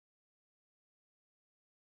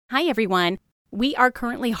Hi, everyone. We are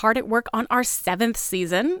currently hard at work on our 7th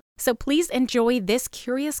season, so please enjoy this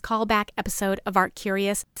curious callback episode of Art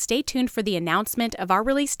Curious. Stay tuned for the announcement of our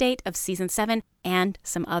release date of Season 7 and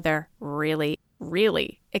some other really,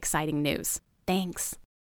 really exciting news. Thanks.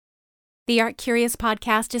 The Art Curious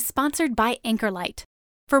podcast is sponsored by Anchorlight.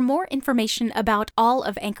 For more information about all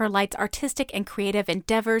of Anchorlight's artistic and creative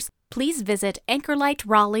endeavors, please visit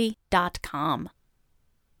anchorlightraleigh.com.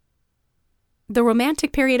 The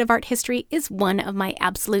Romantic period of art history is one of my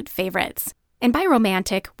absolute favorites. And by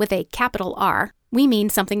romantic, with a capital R, we mean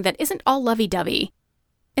something that isn't all lovey-dovey.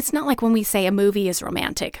 It's not like when we say a movie is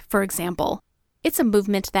romantic, for example. It's a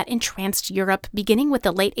movement that entranced Europe beginning with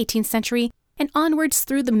the late 18th century and onwards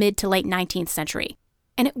through the mid to late 19th century.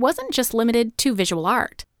 And it wasn't just limited to visual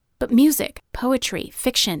art, but music, poetry,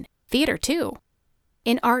 fiction, theater too.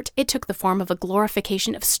 In art, it took the form of a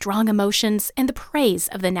glorification of strong emotions and the praise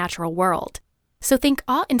of the natural world. So think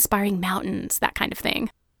awe-inspiring mountains, that kind of thing.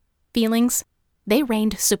 Feelings, they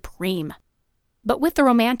reigned supreme. But with the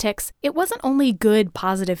Romantics, it wasn't only good,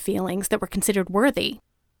 positive feelings that were considered worthy.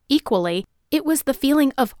 Equally, it was the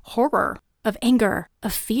feeling of horror, of anger,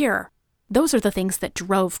 of fear. Those are the things that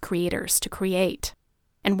drove creators to create.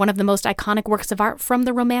 And one of the most iconic works of art from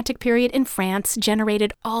the Romantic period in France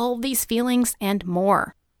generated all these feelings and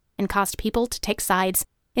more, and caused people to take sides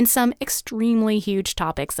in some extremely huge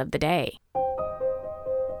topics of the day.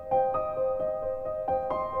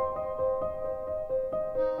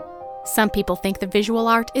 Some people think the visual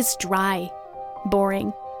art is dry,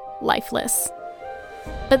 boring, lifeless.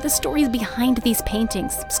 But the stories behind these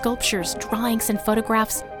paintings, sculptures, drawings, and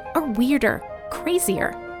photographs are weirder,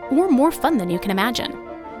 crazier, or more fun than you can imagine.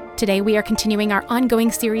 Today we are continuing our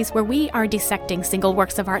ongoing series where we are dissecting single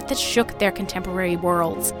works of art that shook their contemporary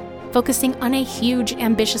worlds, focusing on a huge,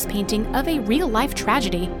 ambitious painting of a real-life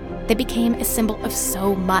tragedy that became a symbol of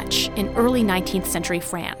so much in early 19th century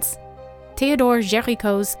France. Théodore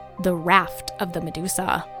Gericault's The Raft of the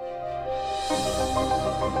Medusa.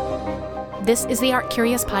 This is the Art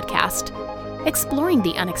Curious podcast, exploring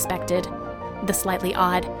the unexpected, the slightly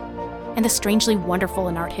odd, and the strangely wonderful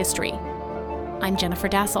in art history. I'm Jennifer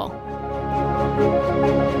Dassel.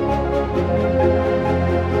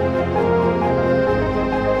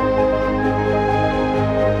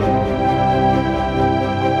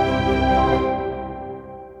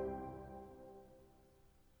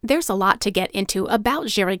 There's a lot to get into about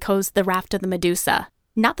Gericault's The Raft of the Medusa,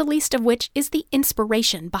 not the least of which is the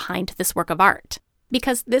inspiration behind this work of art.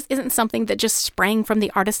 Because this isn't something that just sprang from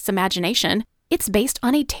the artist's imagination, it's based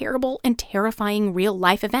on a terrible and terrifying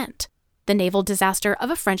real-life event, the naval disaster of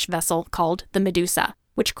a French vessel called the Medusa,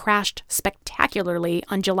 which crashed spectacularly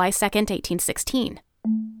on July 2nd, 1816.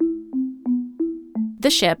 The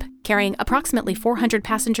ship, carrying approximately 400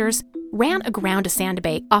 passengers, ran aground a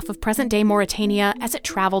sandbank off of present-day Mauritania as it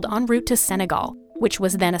traveled en route to Senegal, which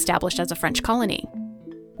was then established as a French colony.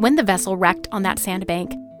 When the vessel wrecked on that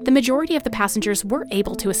sandbank, the majority of the passengers were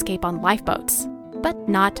able to escape on lifeboats, but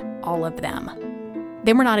not all of them.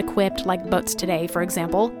 They were not equipped, like boats today, for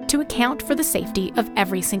example, to account for the safety of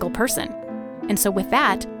every single person. And so with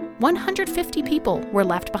that, 150 people were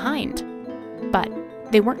left behind. But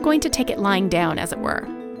they weren't going to take it lying down, as it were.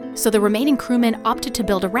 So the remaining crewmen opted to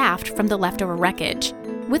build a raft from the leftover wreckage,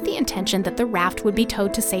 with the intention that the raft would be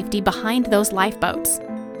towed to safety behind those lifeboats.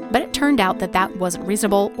 But it turned out that that wasn't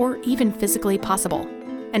reasonable or even physically possible.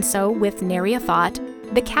 And so, with nary a thought,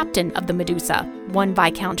 the captain of the Medusa, one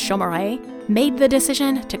Viscount Chaumaret, made the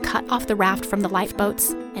decision to cut off the raft from the lifeboats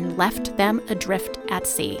and left them adrift at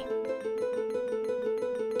sea.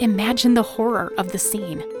 Imagine the horror of the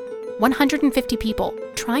scene. 150 people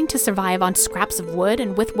trying to survive on scraps of wood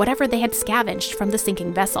and with whatever they had scavenged from the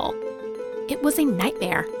sinking vessel. It was a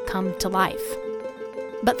nightmare come to life.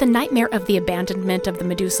 But the nightmare of the abandonment of the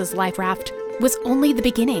Medusa's life raft was only the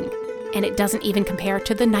beginning, and it doesn't even compare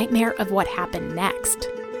to the nightmare of what happened next.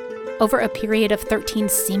 Over a period of 13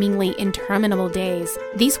 seemingly interminable days,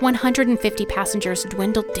 these 150 passengers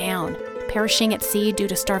dwindled down, perishing at sea due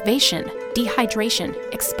to starvation, dehydration,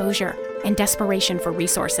 exposure, and desperation for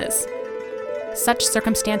resources. Such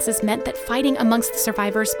circumstances meant that fighting amongst the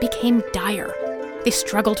survivors became dire. They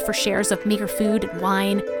struggled for shares of meager food and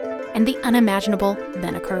wine, and the unimaginable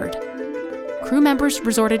then occurred. Crew members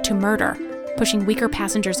resorted to murder, pushing weaker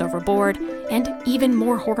passengers overboard, and even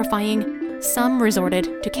more horrifying, some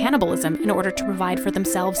resorted to cannibalism in order to provide for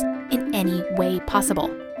themselves in any way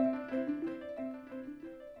possible.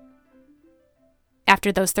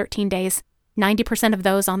 After those 13 days, 90% of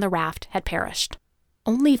those on the raft had perished.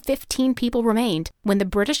 Only 15 people remained when the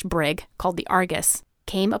British brig, called the Argus,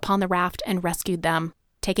 came upon the raft and rescued them,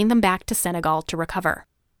 taking them back to Senegal to recover.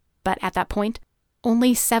 but at that point,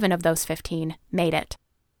 only 7 of those 15 made it.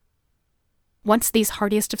 Once these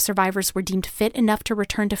hardiest of survivors were deemed fit enough to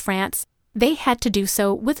return to France, they had to do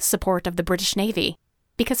so with support of the British Navy,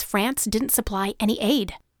 because France didn't supply any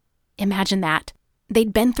aid. Imagine that.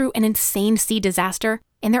 They'd been through an insane sea disaster,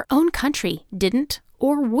 and their own country didn't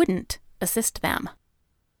or wouldn't assist them.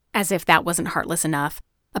 As if that wasn't heartless enough,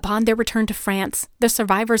 upon their return to France, the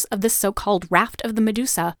survivors of the so-called Raft of the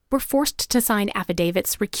Medusa were forced to sign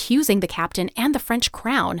affidavits recusing the captain and the French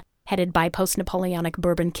crown, headed by post-Napoleonic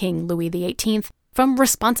Bourbon King Louis XVIII, from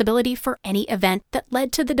responsibility for any event that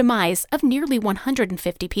led to the demise of nearly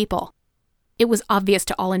 150 people. It was obvious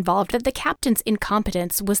to all involved that the captain's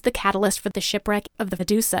incompetence was the catalyst for the shipwreck of the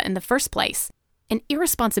Medusa in the first place, and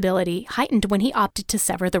irresponsibility heightened when he opted to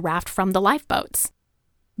sever the raft from the lifeboats.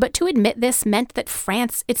 But to admit this meant that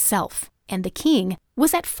France itself, and the king,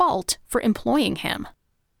 was at fault for employing him.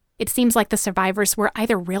 It seems like the survivors were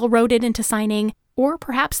either railroaded into signing, or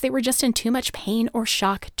perhaps they were just in too much pain or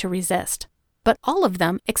shock to resist. But all of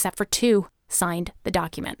them, except for 2, signed the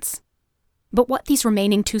documents. But what these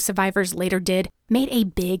remaining 2 survivors later did made a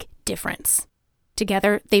big difference.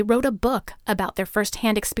 Together, they wrote a book about their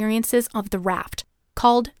first-hand experiences of the raft,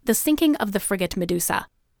 called The Sinking of the Frigate Medusa,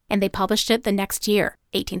 and they published it the next year,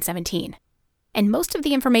 1817. And most of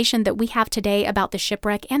the information that we have today about the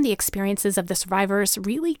shipwreck and the experiences of the survivors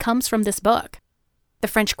really comes from this book. The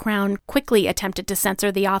French crown quickly attempted to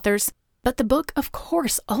censor the authors, but the book, of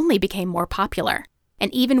course, only became more popular,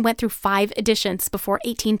 and even went through 5 editions before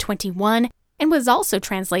 1821, and was also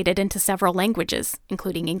translated into several languages,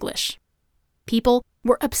 including English. People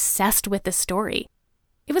were obsessed with this story.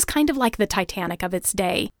 It was kind of like the Titanic of its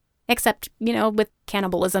day, except, with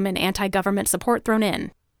cannibalism and anti-government support thrown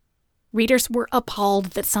in. Readers were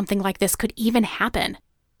appalled that something like this could even happen,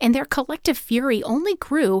 and their collective fury only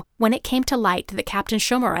grew when it came to light that Captain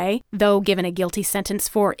Chaumaret, though given a guilty sentence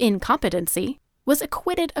for incompetency, was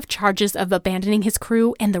acquitted of charges of abandoning his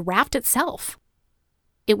crew and the raft itself.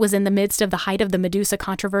 It was in the midst of the height of the Medusa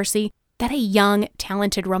controversy that a young,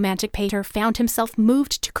 talented romantic painter found himself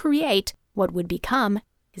moved to create what would become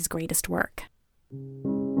his greatest work.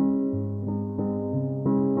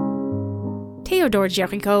 Théodore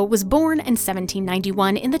Gericault was born in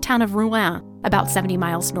 1791 in the town of Rouen, about 70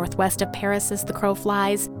 miles northwest of Paris as the crow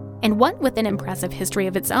flies, and one with an impressive history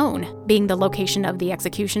of its own, being the location of the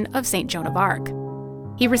execution of St. Joan of Arc.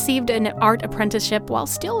 He received an art apprenticeship while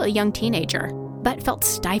still a young teenager, but felt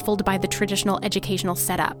stifled by the traditional educational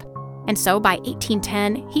setup. And so by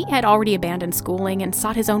 1810, he had already abandoned schooling and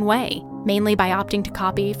sought his own way, mainly by opting to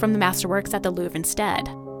copy from the masterworks at the Louvre instead.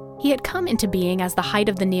 He had come into being as the height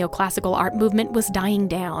of the neoclassical art movement was dying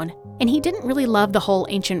down, and he didn't really love the whole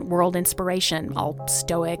ancient world inspiration, all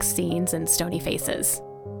stoic scenes and stony faces.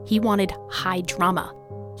 He wanted high drama.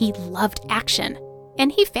 He loved action,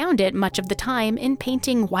 and he found it much of the time in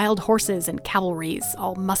painting wild horses and cavalries,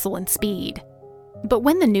 all muscle and speed. But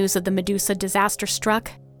when the news of the Medusa disaster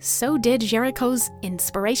struck, so did Gericault's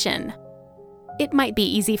inspiration. It might be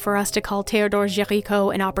easy for us to call Théodore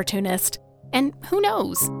Gericault an opportunist, and who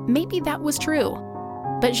knows, maybe that was true.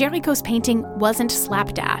 But Gericault's painting wasn't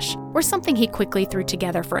slapdash, or something he quickly threw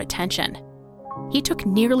together for attention. He took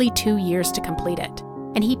nearly 2 years to complete it,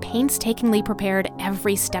 and he painstakingly prepared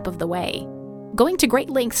every step of the way, going to great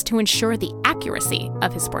lengths to ensure the accuracy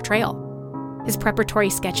of his portrayal. His preparatory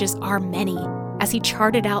sketches are many, as he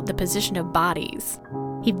charted out the position of bodies.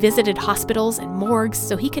 He visited hospitals and morgues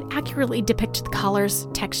so he could accurately depict the colors,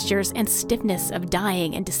 textures, and stiffness of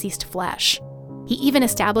dying and deceased flesh. He even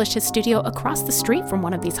established his studio across the street from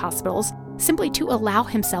one of these hospitals, simply to allow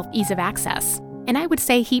himself ease of access. And I would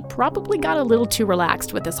say he probably got a little too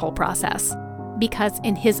relaxed with this whole process, because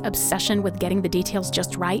in his obsession with getting the details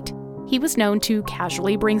just right, he was known to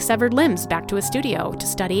casually bring severed limbs back to his studio to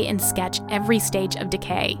study and sketch every stage of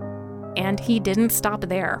decay. And he didn't stop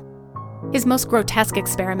there. His most grotesque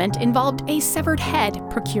experiment involved a severed head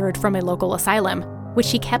procured from a local asylum,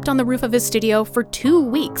 which he kept on the roof of his studio for 2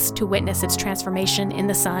 weeks to witness its transformation in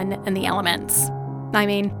the sun and the elements. I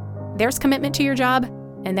mean, there's commitment to your job,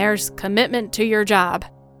 and there's commitment to your job.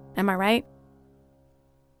 Am I right?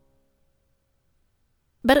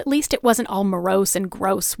 But at least it wasn't all morose and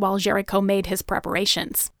gross while Gericault made his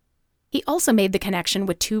preparations. He also made the connection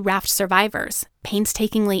with 2 raft survivors,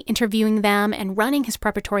 painstakingly interviewing them and running his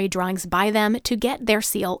preparatory drawings by them to get their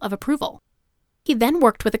seal of approval. He then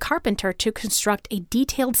worked with a carpenter to construct a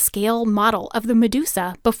detailed scale model of the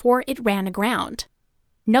Medusa before it ran aground.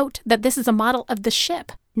 Note that this is a model of the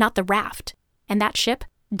ship, not the raft, and that ship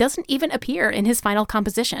doesn't even appear in his final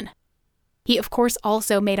composition. He, of course,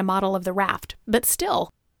 also made a model of the raft, but still,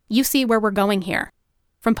 you see where we're going here.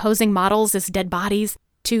 From posing models as dead bodies,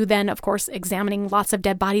 to then, of course, examining lots of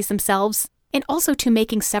dead bodies themselves, and also to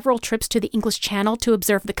making several trips to the English Channel to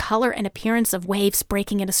observe the color and appearance of waves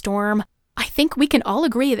breaking in a storm, I think we can all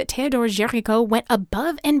agree that Théodore Gericault went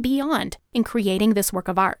above and beyond in creating this work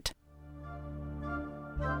of art.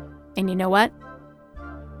 And you know what?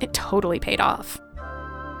 It totally paid off.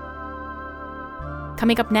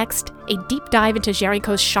 Coming up next, a deep dive into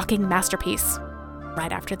Gericault's shocking masterpiece,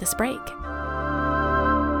 right after this break.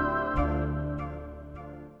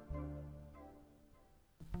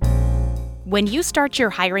 When you start your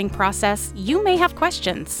hiring process, you may have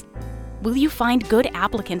questions. Will you find good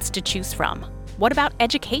applicants to choose from? What about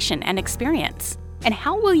education and experience? And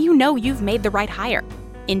how will you know you've made the right hire?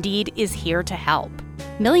 Indeed is here to help.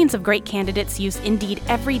 Millions of great candidates use Indeed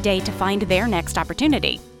every day to find their next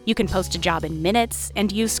opportunity. You can post a job in minutes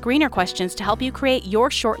and use screener questions to help you create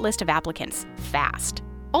your short list of applicants fast.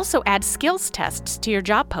 Also add skills tests to your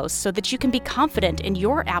job posts so that you can be confident in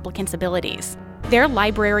your applicant's abilities. Their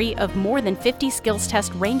library of more than 50 skills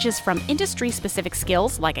tests ranges from industry-specific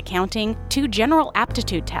skills like accounting to general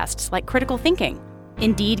aptitude tests like critical thinking.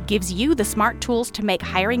 Indeed gives you the smart tools to make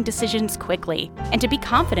hiring decisions quickly and to be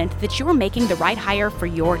confident that you're making the right hire for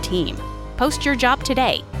your team. Post your job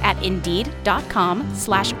today at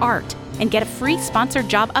Indeed.com/art and get a free sponsored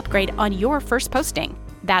job upgrade on your first posting.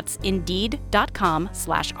 That's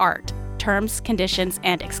Indeed.com/art. Terms, conditions,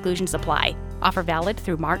 and exclusions apply. Offer valid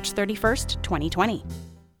through March 31st, 2020.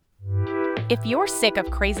 If you're sick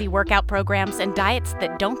of crazy workout programs and diets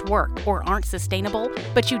that don't work or aren't sustainable,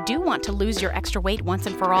 but you do want to lose your extra weight once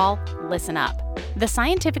and for all, listen up. The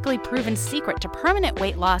scientifically proven secret to permanent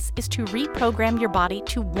weight loss is to reprogram your body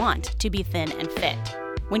to want to be thin and fit.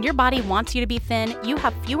 When your body wants you to be thin, you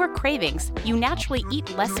have fewer cravings, you naturally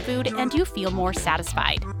eat less food, and you feel more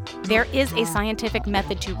satisfied. There is a scientific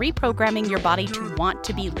method to reprogramming your body to want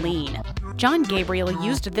to be lean. John Gabriel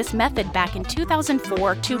used this method back in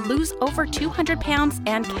 2004 to lose over 200 pounds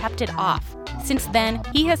and kept it off. Since then,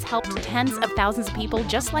 he has helped tens of thousands of people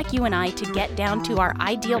just like you and I to get down to our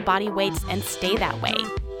ideal body weights and stay that way.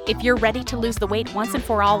 If you're ready to lose the weight once and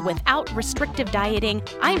for all without restrictive dieting,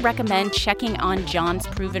 I recommend checking on John's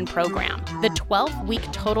proven program, the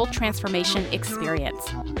 12-week Total Transformation Experience.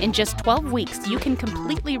 In just 12 weeks, you can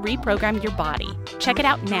completely reprogram your body. Check it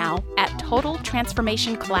out now at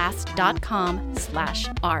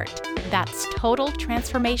totaltransformationclass.com/art. That's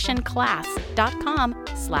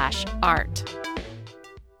totaltransformationclass.com/art.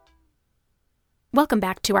 Welcome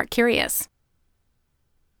back to Art Curious.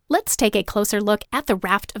 Let's take a closer look at the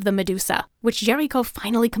Raft of the Medusa, which Gericault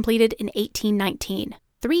finally completed in 1819,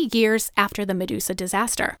 3 years after the Medusa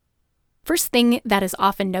disaster. First thing that is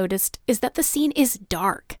often noticed is that the scene is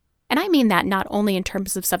dark, and I mean that not only in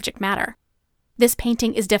terms of subject matter. This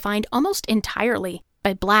painting is defined almost entirely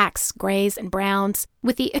by blacks, grays, and browns,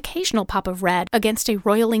 with the occasional pop of red against a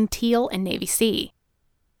roiling teal and navy sea.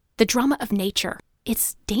 The drama of nature,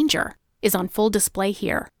 its danger, is on full display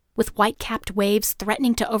here, with white-capped waves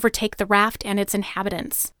threatening to overtake the raft and its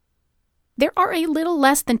inhabitants. There are a little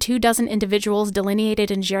less than 24 individuals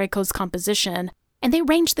delineated in Gericault's composition, and they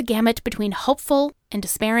range the gamut between hopeful and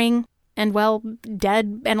despairing, and, well,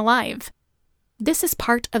 dead and alive. This is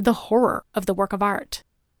part of the horror of the work of art.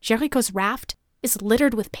 Gericault's Raft is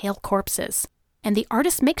littered with pale corpses, and the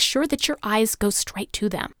artist makes sure that your eyes go straight to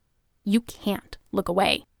them. You can't look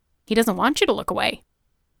away. He doesn't want you to look away.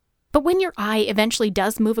 But when your eye eventually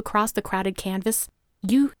does move across the crowded canvas,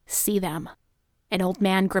 you see them. An old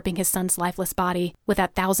man gripping his son's lifeless body with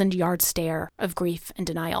that 1,000-yard stare of grief and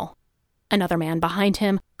denial. Another man behind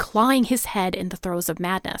him clawing his head in the throes of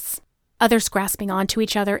madness. Others grasping onto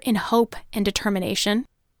each other in hope and determination,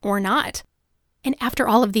 or not. And after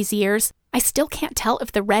all of these years, I still can't tell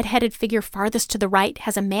if the red-headed figure farthest to the right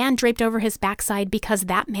has a man draped over his backside because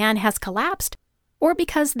that man has collapsed, or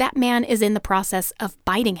because that man is in the process of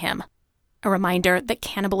biting him. A reminder that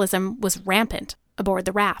cannibalism was rampant aboard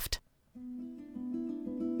the raft.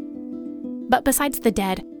 But besides the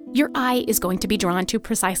dead, your eye is going to be drawn to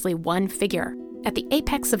precisely one figure, at the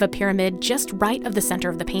apex of a pyramid just right of the center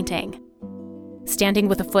of the painting. Standing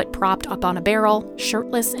with a foot propped up on a barrel,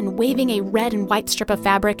 shirtless and waving a red and white strip of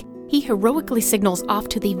fabric, he heroically signals off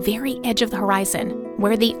to the very edge of the horizon,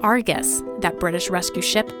 where the Argus, that British rescue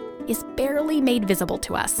ship, is barely made visible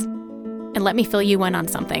to us. And let me fill you in on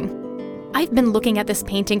something. I've been looking at this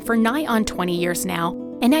painting for nigh on 20 years now,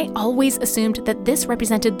 and I always assumed that this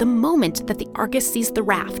represented the moment that the Argus sees the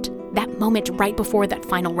raft, that moment right before that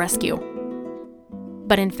final rescue.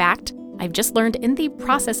 But in fact, I've just learned in the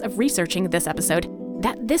process of researching this episode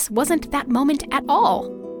that this wasn't that moment at all.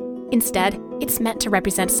 Instead, it's meant to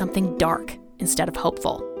represent something dark instead of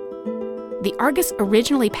hopeful. The Argus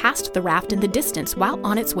originally passed the raft in the distance while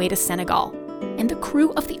on its way to Senegal, and the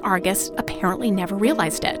crew of the Argus apparently never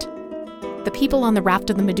realized it. The people on the raft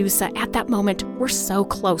of the Medusa at that moment were so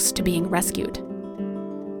close to being rescued.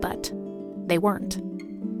 But they weren't.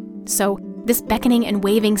 So this beckoning and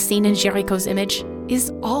waving seen in Gericault's image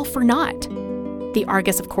is all for naught. The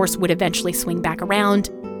Argus, of course, would eventually swing back around,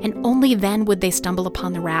 and only then would they stumble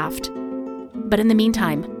upon the raft. But in the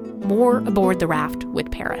meantime, more aboard the raft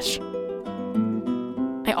would perish.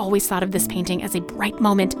 I always thought of this painting as a bright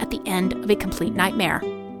moment at the end of a complete nightmare.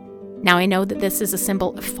 Now I know that this is a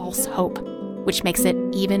symbol of false hope, which makes it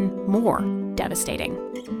even more devastating.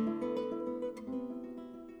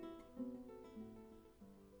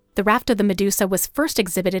 The Raft of the Medusa was first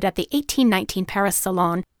exhibited at the 1819 Paris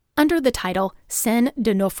Salon under the title Scène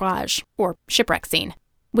de naufrage, or shipwreck scene,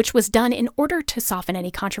 which was done in order to soften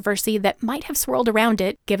any controversy that might have swirled around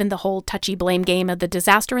it given the whole touchy blame game of the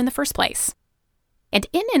disaster in the first place. And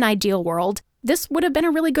in an ideal world, this would have been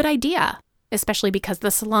a really good idea, especially because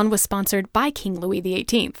the salon was sponsored by King Louis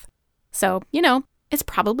XVIII. So, it's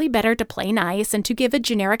probably better to play nice and to give a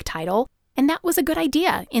generic title, and that was a good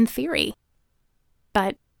idea, in theory.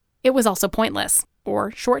 But it was also pointless,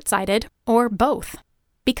 or short-sighted, or both,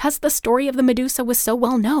 because the story of the Medusa was so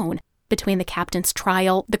well known, between the captain's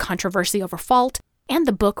trial, the controversy over fault, and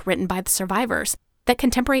the book written by the survivors, that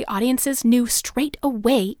contemporary audiences knew straight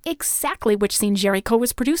away exactly which scene Gericault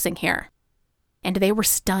was producing here. And they were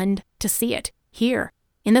stunned to see it, here,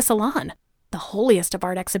 in the Salon, the holiest of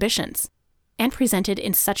art exhibitions, and presented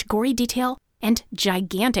in such gory detail and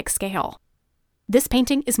gigantic scale. This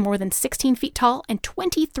painting is more than 16 feet tall and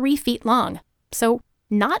 23 feet long, so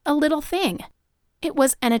not a little thing. It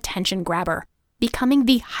was an attention grabber, becoming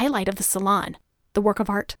the highlight of the Salon, the work of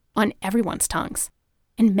art on everyone's tongues.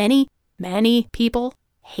 And many, many people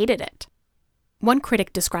hated it. One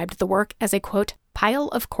critic described the work as a, quote, pile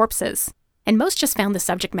of corpses, and most just found the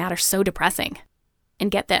subject matter so depressing.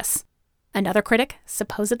 And get this, another critic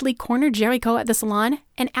supposedly cornered Gericault at the Salon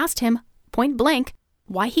and asked him, point blank,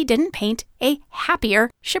 why he didn't paint a happier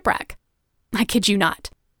shipwreck. I kid you not.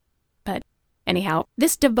 But anyhow,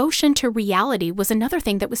 this devotion to reality was another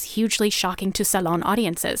thing that was hugely shocking to Salon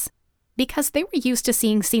audiences, because they were used to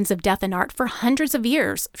seeing scenes of death in art for hundreds of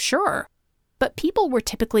years, sure, but people were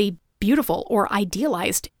typically beautiful or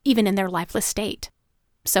idealized even in their lifeless state.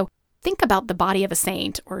 So think about the body of a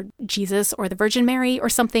saint, or Jesus, or the Virgin Mary, or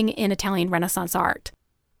something in Italian Renaissance art.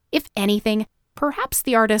 If anything, perhaps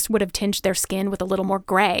the artist would have tinged their skin with a little more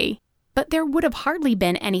gray, but there would have hardly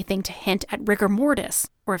been anything to hint at rigor mortis,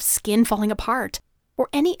 or of skin falling apart, or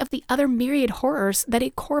any of the other myriad horrors that a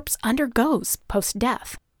corpse undergoes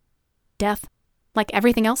post-death. Death, like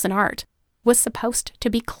everything else in art, was supposed to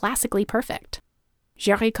be classically perfect.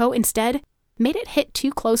 Gericault instead made it hit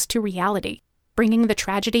too close to reality, bringing the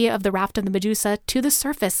tragedy of the Raft of the Medusa to the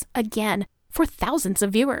surface again for thousands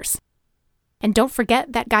of viewers. And don't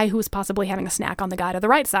forget that guy who was possibly having a snack on the guy to the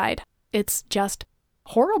right side. It's just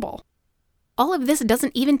horrible. All of this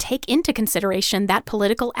doesn't even take into consideration that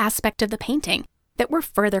political aspect of the painting that were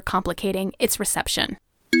further complicating its reception.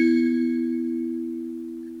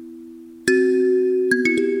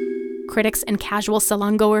 Critics and casual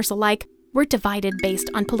salon-goers alike were divided based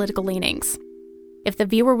on political leanings. If the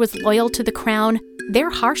viewer was loyal to the crown,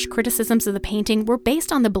 their harsh criticisms of the painting were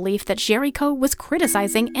based on the belief that Gericault was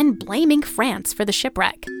criticizing and blaming France for the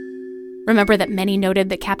shipwreck. Remember that many noted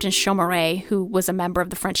that Captain Chaumaret, who was a member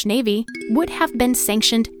of the French Navy, would have been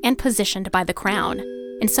sanctioned and positioned by the crown,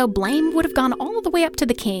 and so blame would have gone all the way up to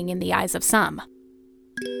the king in the eyes of some.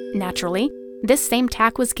 Naturally, this same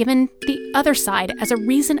tack was given the other side as a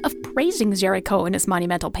reason of praising Gericault in his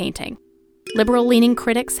monumental painting. Liberal-leaning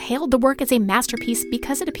critics hailed the work as a masterpiece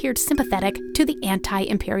because it appeared sympathetic to the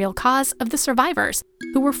anti-imperial cause of the survivors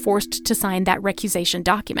who were forced to sign that recusation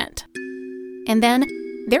document. And then,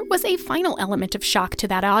 there was a final element of shock to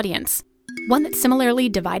that audience, one that similarly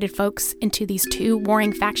divided folks into these two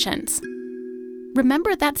warring factions.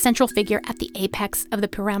 Remember that central figure at the apex of the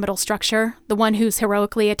pyramidal structure, the one who's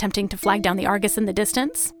heroically attempting to flag down the Argus in the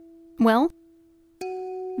distance? Well,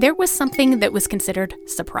 there was something that was considered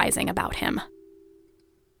surprising about him.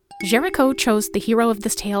 Gericault chose the hero of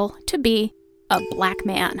this tale to be a black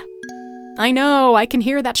man. I know, I can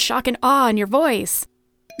hear that shock and awe in your voice.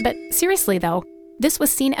 But seriously though, this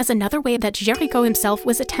was seen as another way that Gericault himself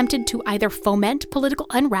was attempted to either foment political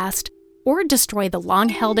unrest or destroy the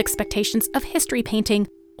long-held expectations of history painting,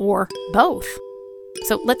 or both.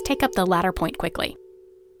 So let's take up the latter point quickly.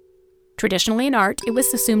 Traditionally in art, it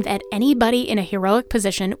was assumed that anybody in a heroic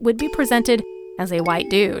position would be presented as a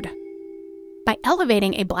white dude. By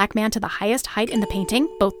elevating a black man to the highest height in the painting,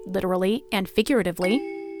 both literally and figuratively,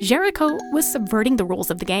 Gericault was subverting the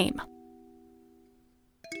rules of the game.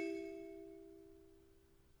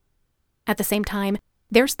 At the same time,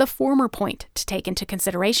 there's the former point to take into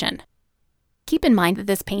consideration. Keep in mind that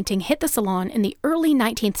this painting hit the Salon in the early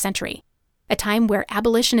 19th century, a time where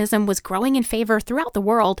abolitionism was growing in favor throughout the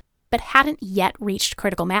world, but hadn't yet reached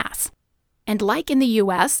critical mass. And like in the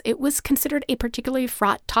US, it was considered a particularly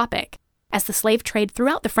fraught topic, as the slave trade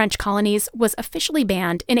throughout the French colonies was officially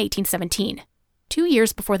banned in 1817, 2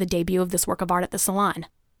 years before the debut of this work of art at the Salon.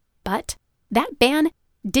 But that ban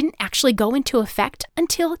didn't actually go into effect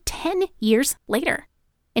until 10 years later.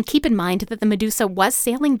 And keep in mind that the Medusa was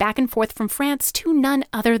sailing back and forth from France to none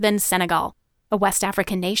other than Senegal, a West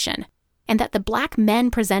African nation, and that the black men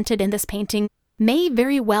presented in this painting may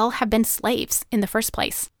very well have been slaves in the first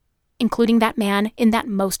place, including that man in that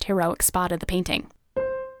most heroic spot of the painting.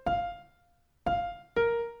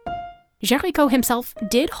 Gericault himself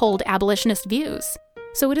did hold abolitionist views,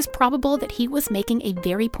 so it is probable that he was making a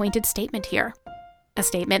very pointed statement here. A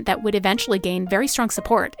statement that would eventually gain very strong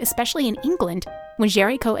support, especially in England, when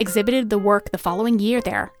Gericault exhibited the work the following year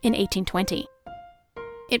there in 1820.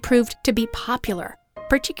 It proved to be popular,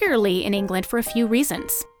 particularly in England for a few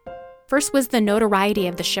reasons. First was the notoriety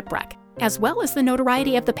of the shipwreck, as well as the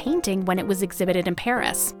notoriety of the painting when it was exhibited in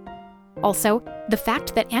Paris. Also, the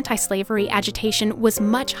fact that anti-slavery agitation was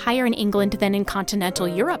much higher in England than in continental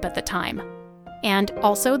Europe at the time. And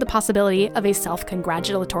also the possibility of a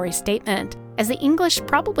self-congratulatory statement, as the English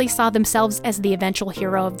probably saw themselves as the eventual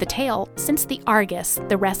hero of the tale, since the Argus,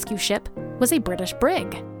 the rescue ship, was a British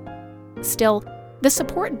brig. Still, the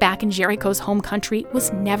support back in Gericault's home country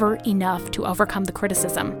was never enough to overcome the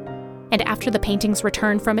criticism. And after the painting's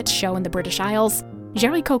return from its show in the British Isles,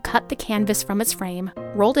 Gericault cut the canvas from its frame,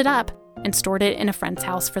 rolled it up, and stored it in a friend's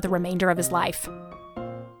house for the remainder of his life.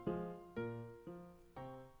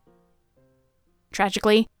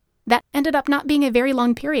 Tragically, that ended up not being a very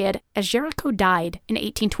long period, as Gericault died in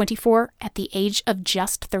 1824 at the age of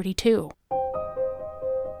just 32.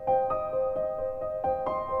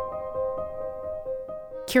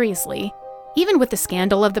 Curiously, even with the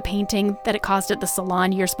scandal of the painting that it caused at the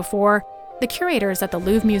Salon years before, the curators at the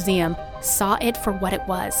Louvre Museum saw it for what it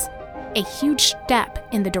was, a huge step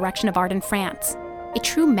in the direction of art in France, a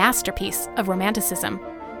true masterpiece of Romanticism,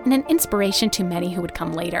 and an inspiration to many who would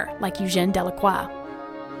come later, like Eugène Delacroix.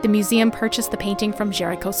 The museum purchased the painting from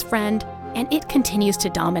Gericault's friend, and it continues to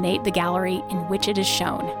dominate the gallery in which it is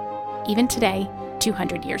shown, even today,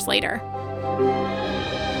 200 years later.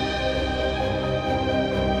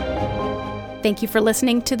 Thank you for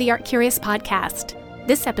listening to the Art Curious podcast.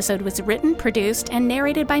 This episode was written, produced, and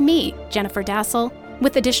narrated by me, Jennifer Dassel,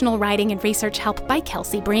 with additional writing and research help by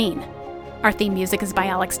Kelsey Breen. Our theme music is by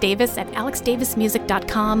Alex Davis at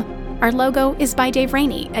alexdavismusic.com. Our logo is by Dave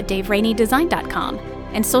Rainey at daveraneydesign.com.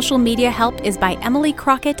 And social media help is by Emily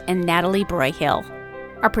Crockett and Natalie Broyhill.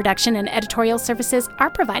 Our production and editorial services are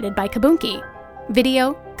provided by Kabunki.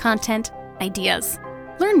 Video, content, ideas.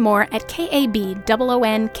 Learn more at kabonki.com.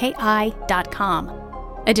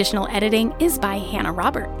 Additional editing is by Hannah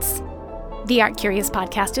Roberts. The Art Curious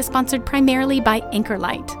podcast is sponsored primarily by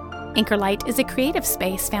Anchorlight. Anchorlight is a creative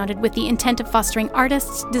space founded with the intent of fostering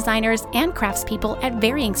artists, designers, and craftspeople at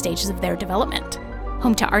varying stages of their development.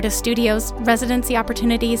 Home to artist studios, residency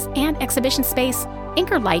opportunities, and exhibition space,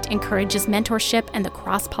 Anchorlight encourages mentorship and the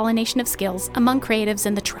cross-pollination of skills among creatives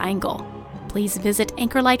in the Triangle. Please visit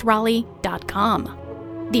anchorlightraleigh.com.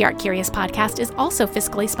 The Art Curious podcast is also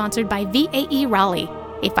fiscally sponsored by VAE Raleigh,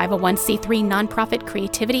 a 501c3 nonprofit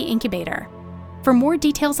creativity incubator. For more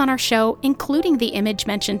details on our show, including the image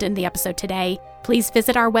mentioned in the episode today, please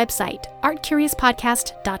visit our website,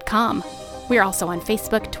 artcuriouspodcast.com. We're also on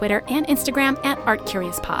Facebook, Twitter, and Instagram at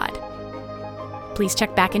ArtCuriousPod. Please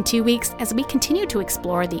check back in 2 weeks as we continue to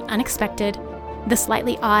explore the unexpected, the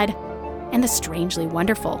slightly odd, and the strangely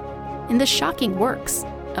wonderful in the shocking works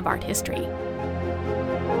of art history.